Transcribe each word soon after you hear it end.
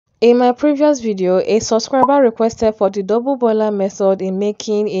In my previous video, a subscriber requested for the double boiler method in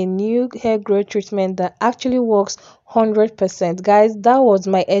making a new hair growth treatment that actually works 100%. Guys, that was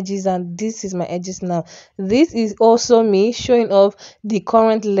my edges and this is my edges now. This is also me showing off the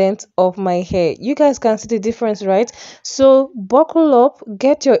current length of my hair. You guys can see the difference, right? So buckle up,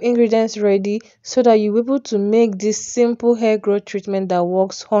 get your ingredients ready so that you'll be able to make this simple hair growth treatment that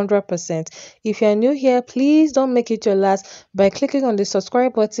works 100%. If you're new here, please don't make it your last by clicking on the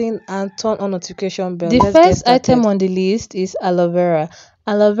subscribe button and turn on notification bell. The first item on the list is aloe vera.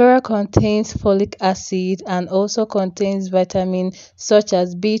 Aloe vera contains folic acid and also contains vitamins such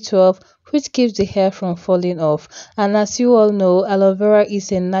as B12, which keeps the hair from falling off. And as you all know, aloe vera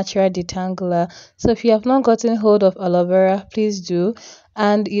is a natural detangler. So if you have not gotten hold of aloe vera, please do.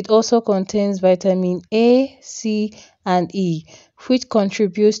 And it also contains vitamin A, C, and E, which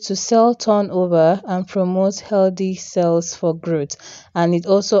contributes to cell turnover and promotes healthy cells for growth. And it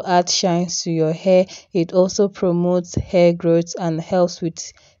also adds shines to your hair. It also promotes hair growth and helps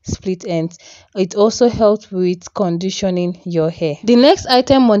with split ends. It also helps with conditioning your hair. The next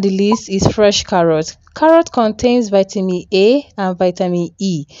item on the list is fresh carrot. Carrot contains vitamin A and vitamin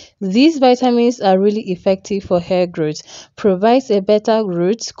E. These vitamins are really effective for hair growth, provides a better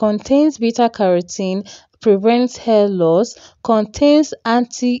root, contains beta carotene, prevents hair loss, contains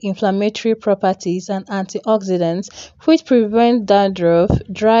anti-inflammatory properties and antioxidants which prevent dandruff,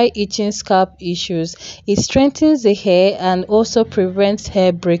 dry, itching scalp issues. It strengthens the hair and also prevents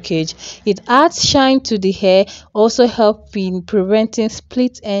hair breakage. It adds shine to the hair, also help in preventing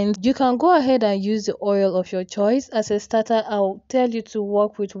split ends. You can go ahead and use the oil of your choice. As a starter, I'll tell you to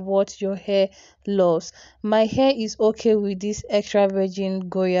work with what your hair loves. My hair is okay with this extra virgin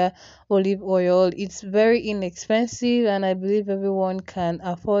Goya olive oil. It's very inexpensive and I believe everyone can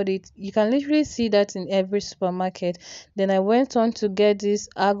afford it. You can literally see that in every supermarket. Then I went on to get this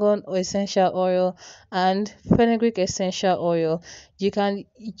argan essential oil and fenugreek essential oil. You can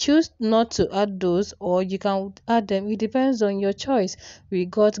choose not to add those or you can add them. It depends on your choice. We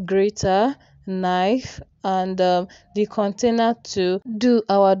got grater, knife, and the container to do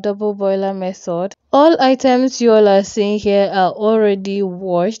our double boiler method. All items you all are seeing here are already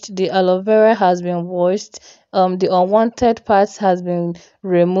washed. The aloe vera has been washed, the unwanted parts has been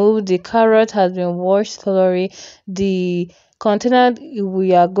removed, the carrot has been washed thoroughly, the container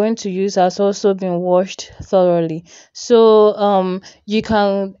we are going to use has also been washed thoroughly. So you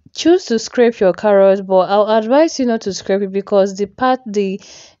can choose to scrape your carrot, but I'll advise you not to scrape it because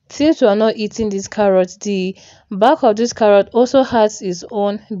since we are not eating this carrot, the back of this carrot also has its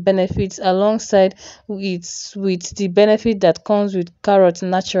own benefits alongside with the benefit that comes with carrot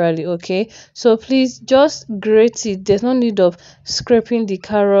naturally. Okay, so please just grate it. There's no need of scraping the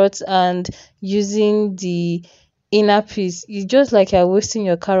carrot and using the inner piece. It's just like you're wasting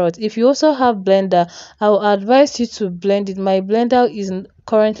your carrot. If you also have blender, I will advise you to blend it. My blender is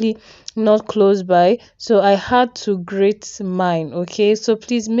currently not close by, so I had to grate mine. Okay, so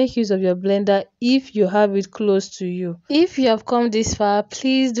please make use of your blender if you have it close to you. If you have come this far,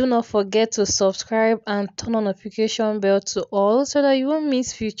 please do not forget to subscribe and turn on notification bell to all so that you won't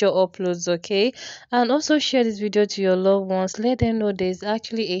miss future uploads. Okay, and also share this video to your loved ones. Let them know there's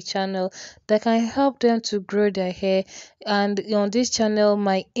actually a channel that can help them to grow their hair. And on this channel,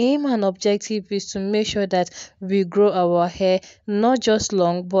 my aim and objective is to make sure that we grow our hair not just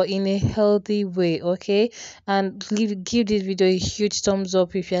long but in a healthy way. Okay, and give this video a huge thumbs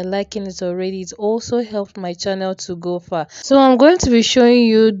up if you're liking it already. It also helped my channel to go far. So I'm going to be showing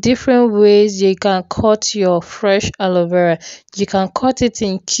you different ways you can cut your fresh aloe vera. You can cut it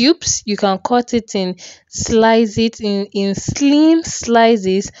in cubes, you can cut it in slice it in slim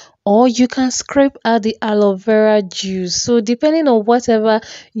slices, or you can scrape out the aloe vera juice. So depending on whatever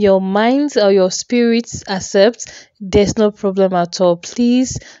your minds or your spirits accept, there's no problem at all.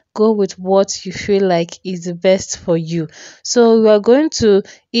 Please go with what you feel like is the best for you. So we are going to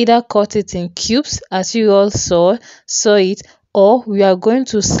either cut it in cubes as you all saw it, or we are going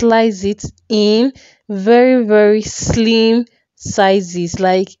to slice it in very slim sizes.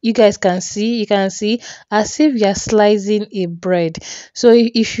 Like you guys can see, you can see as if you are slicing a bread. So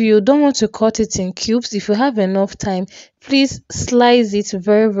if you don't want to cut it in cubes, if you have enough time, please slice it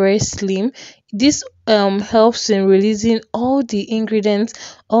very slim. This helps in releasing all the ingredients,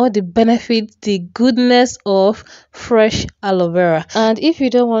 all the benefits, the goodness of fresh aloe vera. And if you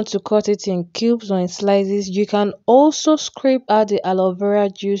don't want to cut it in cubes or in slices, you can also scrape out the aloe vera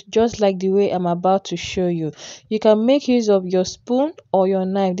juice just like the way I'm about to show you. You can make use of your spoon or your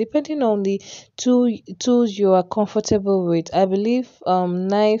knife depending on the tools you are comfortable with. I believe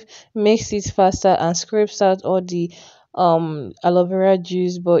knife makes it faster and scrapes out all the aloe vera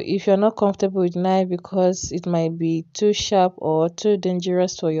juice, but if you're not comfortable with knife because it might be too sharp or too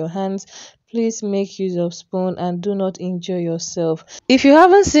dangerous for your hands, please make use of spoon and do not injure yourself. If you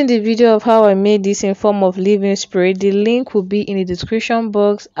haven't seen the video of how I made this in form of leave-in spray, the link will be in the description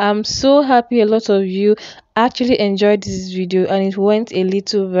box. I'm so happy a lot of you actually enjoyed this video and it went a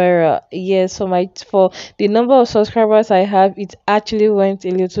little viral. Yes, for the number of subscribers I have, it actually went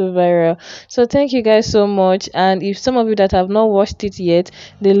a little viral. So thank you guys so much. And if some of you that have not watched it yet,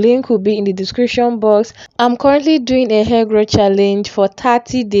 the link will be in the description box. I'm currently doing a hair growth challenge for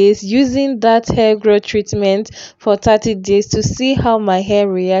 30 days using that hair growth treatment for 30 days to see how my hair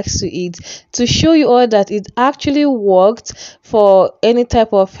reacts to it, to show you all that it actually worked for any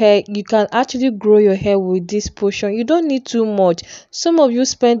type of hair. You can actually grow your hair with this potion. You don't need too much. Some of you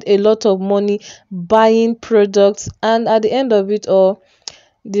spend a lot of money buying products, and at the end of it all,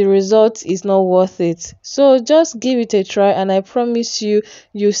 the result is not worth it. So just give it a try and I promise you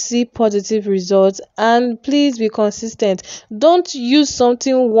see positive results. And please be consistent. Don't use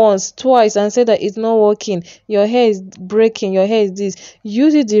something once twice and say that it's not working, your hair is breaking, your hair is this.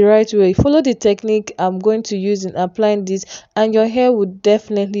 Use it the right way, follow the technique I'm going to use in applying this, and your hair will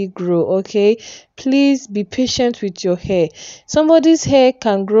definitely grow. Okay, please be patient with your hair. Somebody's hair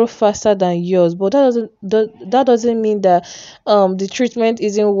can grow faster than yours, but that doesn't mean that the treatment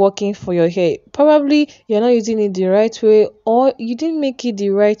isn't working for your hair. Probably you're not using it the right way, or you didn't make it the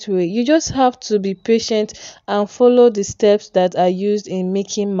right way. You just have to be patient and follow the steps that are used in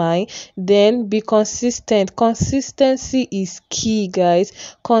making mine. Then be consistent. Consistency is key, guys.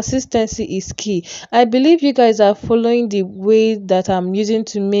 Consistency is key. I believe you guys are following the way that I'm using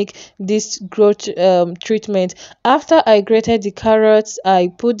to make this growth treatment. After I grated the carrots,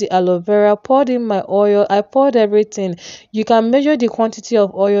 I put the aloe vera, poured in my oil, I poured everything. You can measure the quantity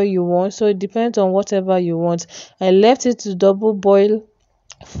of oil you want, so it depends on whatever you want. I left it to double boil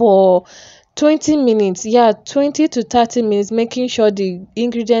for 20 minutes. Yeah, 20 to 30 minutes, making sure the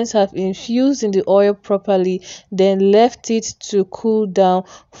ingredients have infused in the oil properly. Then left it to cool down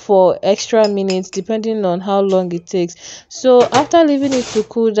for extra minutes depending on how long it takes. So after leaving it to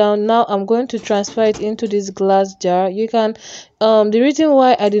cool down, now I'm going to transfer it into this glass jar. You can the reason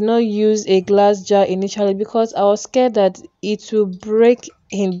why I did not use a glass jar initially, because I was scared that it will break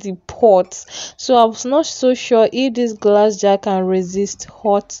in the pot. So I was not so sure if this glass jar can resist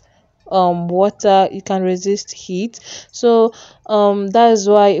hot water, it can resist heat. So that is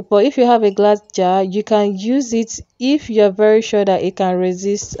why. But if you have a glass jar, you can use it if you're very sure that it can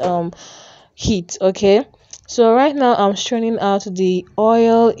resist heat. Okay, so right now I'm straining out the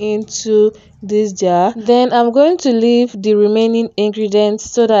oil into this jar. Then I'm going to leave the remaining ingredients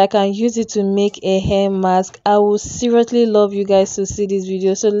so that I can use it to make a hair mask. I would seriously love you guys to see this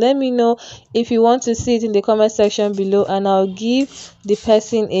video, so let me know if you want to see it in the comment section below, and I'll give the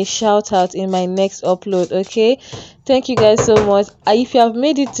person a shout out in my next upload. Okay, thank you guys so much. If you have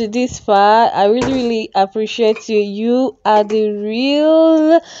made it to this far, I really appreciate you. You are the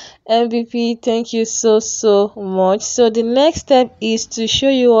real MVP. Thank you so much. So the next step is to show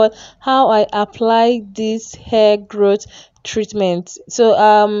you all how I apply this hair growth treatment. So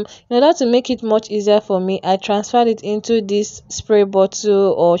in order to make it much easier for me, I transferred it into this spray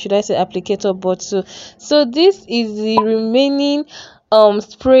bottle, or should I say applicator bottle. So this is the remaining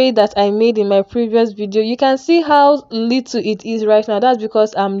spray that I made in my previous video. You can see how little it is right now. That's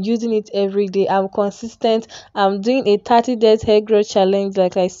because I'm using it every day. I'm consistent. I'm doing a 30 days hair growth challenge,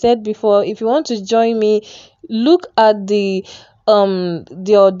 like I said before. If you want to join me, look at the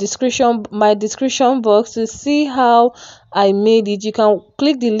description, my description box, to see how I made it. You can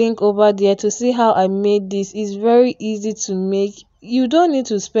click the link over there to see how I made this. It's very easy to make. You don't need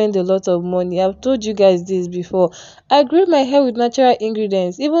to spend a lot of money. I've told you guys this before. I grew my hair with natural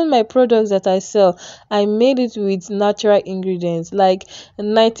ingredients. Even my products that I sell, I made it with natural ingredients. Like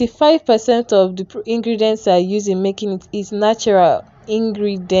 95% of the ingredients I use in making it is natural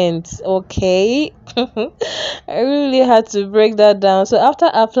ingredients. Okay. I really had to break that down. So after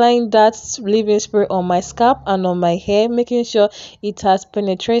applying that leave-in spray on my scalp and on my hair, making sure it has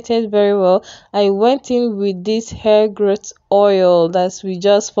penetrated very well, I went in with this hair growth oil that we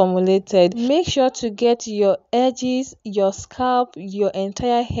just formulated. Make sure to get your edges, your scalp, your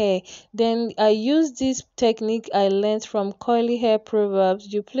entire hair. Then I use this technique I learned from Curly Hair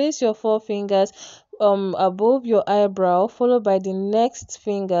Proverbs. You place your 4 fingers above your eyebrow, followed by the next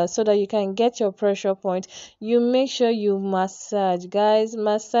finger, so that you can get your pressure point. You make sure you massage, guys.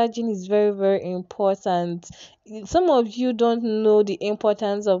 Massaging is very, very important. Some of you don't know the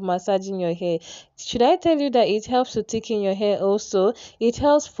importance of massaging your hair. Should I tell you that it helps to thicken your hair also? It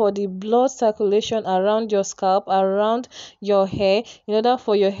helps for the blood circulation around your scalp, around your hair, in order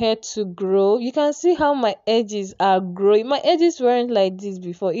for your hair to grow. You can see how my edges are growing. My edges weren't like this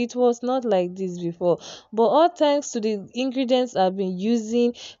before. It was not like this before. But all thanks to the ingredients I've been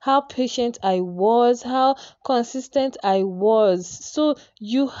using, how patient I was, how consistent I was. So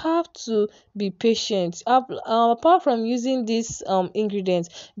you have to be patient. Apart from using these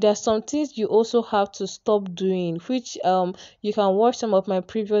ingredients, there are some things you also have to stop doing, which you can watch some of my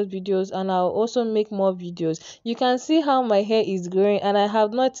previous videos, and I'll also make more videos. You can see how my hair is growing, and I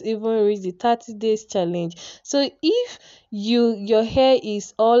have not even reached the 30 days challenge. So if your hair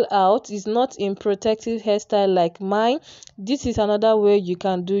is all out, is not in protective hairstyle like mine, this is another way you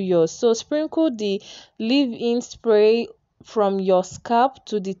can do yours. So sprinkle the leave-in spray from your scalp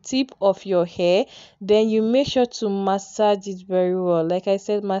to the tip of your hair, then you make sure to massage it very well. Like I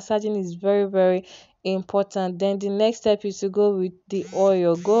said, massaging is very, very important. Then the next step is to go with the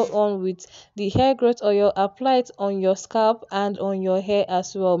oil. Go on with the hair growth oil, apply it on your scalp and on your hair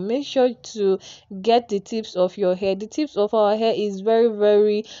as well. Make sure to get the tips of your hair. The tips of our hair is very,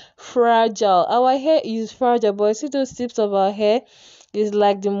 very fragile. Our hair is fragile, but see those tips of our hair is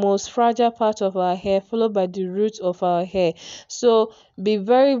like the most fragile part of our hair, followed by the roots of our hair. So be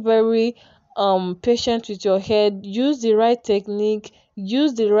very, very patient with your hair. Use the right technique,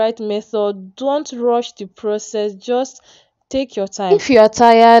 use the right method. Don't rush the process, just take your time. If you are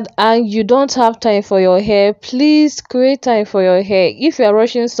tired and you don't have time for your hair, please create time for your hair. If you are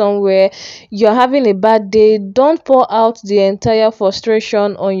rushing somewhere, you're having a bad day, don't pour out the entire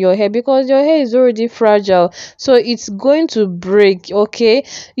frustration on your hair, because your hair is already fragile, so it's going to break. Okay,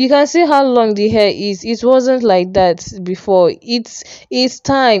 you can see how long the hair is. It wasn't like that before. It's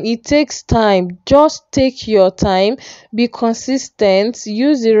time. It takes time. Just take your time, be consistent,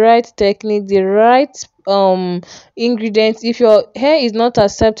 use the right technique, the right ingredients. If your hair is not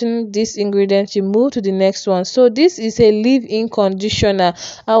accepting this ingredient, you move to the next one. So this is a leave-in conditioner.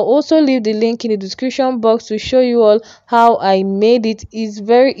 I'll also leave the link in the description box to show you all how I made it. It's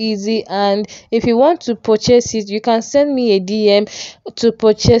very easy, and if you want to purchase it, you can send me a DM to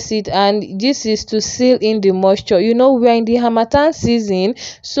purchase it. And this is to seal in the moisture. You know, we're in the harmattan season,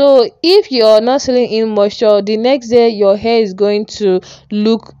 so if you're not sealing in moisture, the next day your hair is going to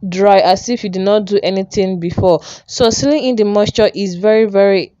look dry, as if you did not do anything before. So sealing in the moisture is very,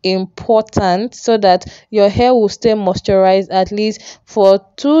 very important, so that your hair will stay moisturized at least for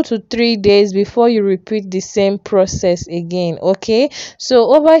 2 to 3 days before you repeat the same process again. Okay,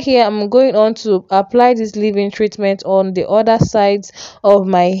 so over here I'm going on to apply this leave-in treatment on the other sides of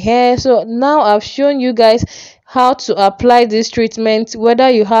my hair. So now I've shown you guys how to apply this treatment, whether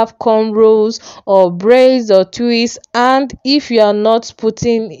you have cornrows or braids or twists, and if you are not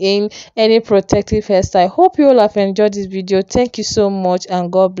putting in any protective hairstyle. Hope you all have enjoyed this video. Thank you so much, and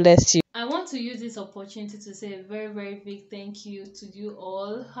God bless you. I want to use this opportunity to say a very, very big thank you to you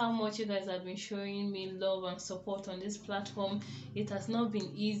all. How much you guys have been showing me love and support on this platform. It has not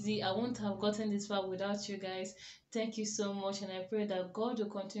been easy. I wouldn't have gotten this far without you guys. Thank you so much, and I pray that God will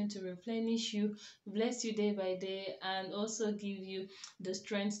continue to replenish you, bless you day by day, and also give you the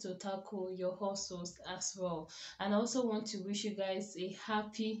strength to tackle your hustles as well. And I also want to wish you guys a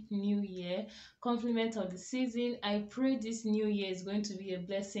happy new year, compliment of the season. I pray this new year is going to be a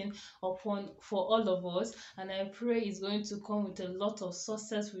blessing upon for all of us, and I pray it's going to come with a lot of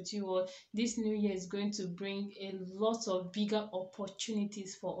success with you all. This new year is going to bring a lot of bigger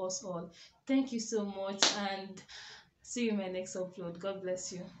opportunities for us all. Thank you so much, and see you in my next upload. God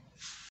bless you.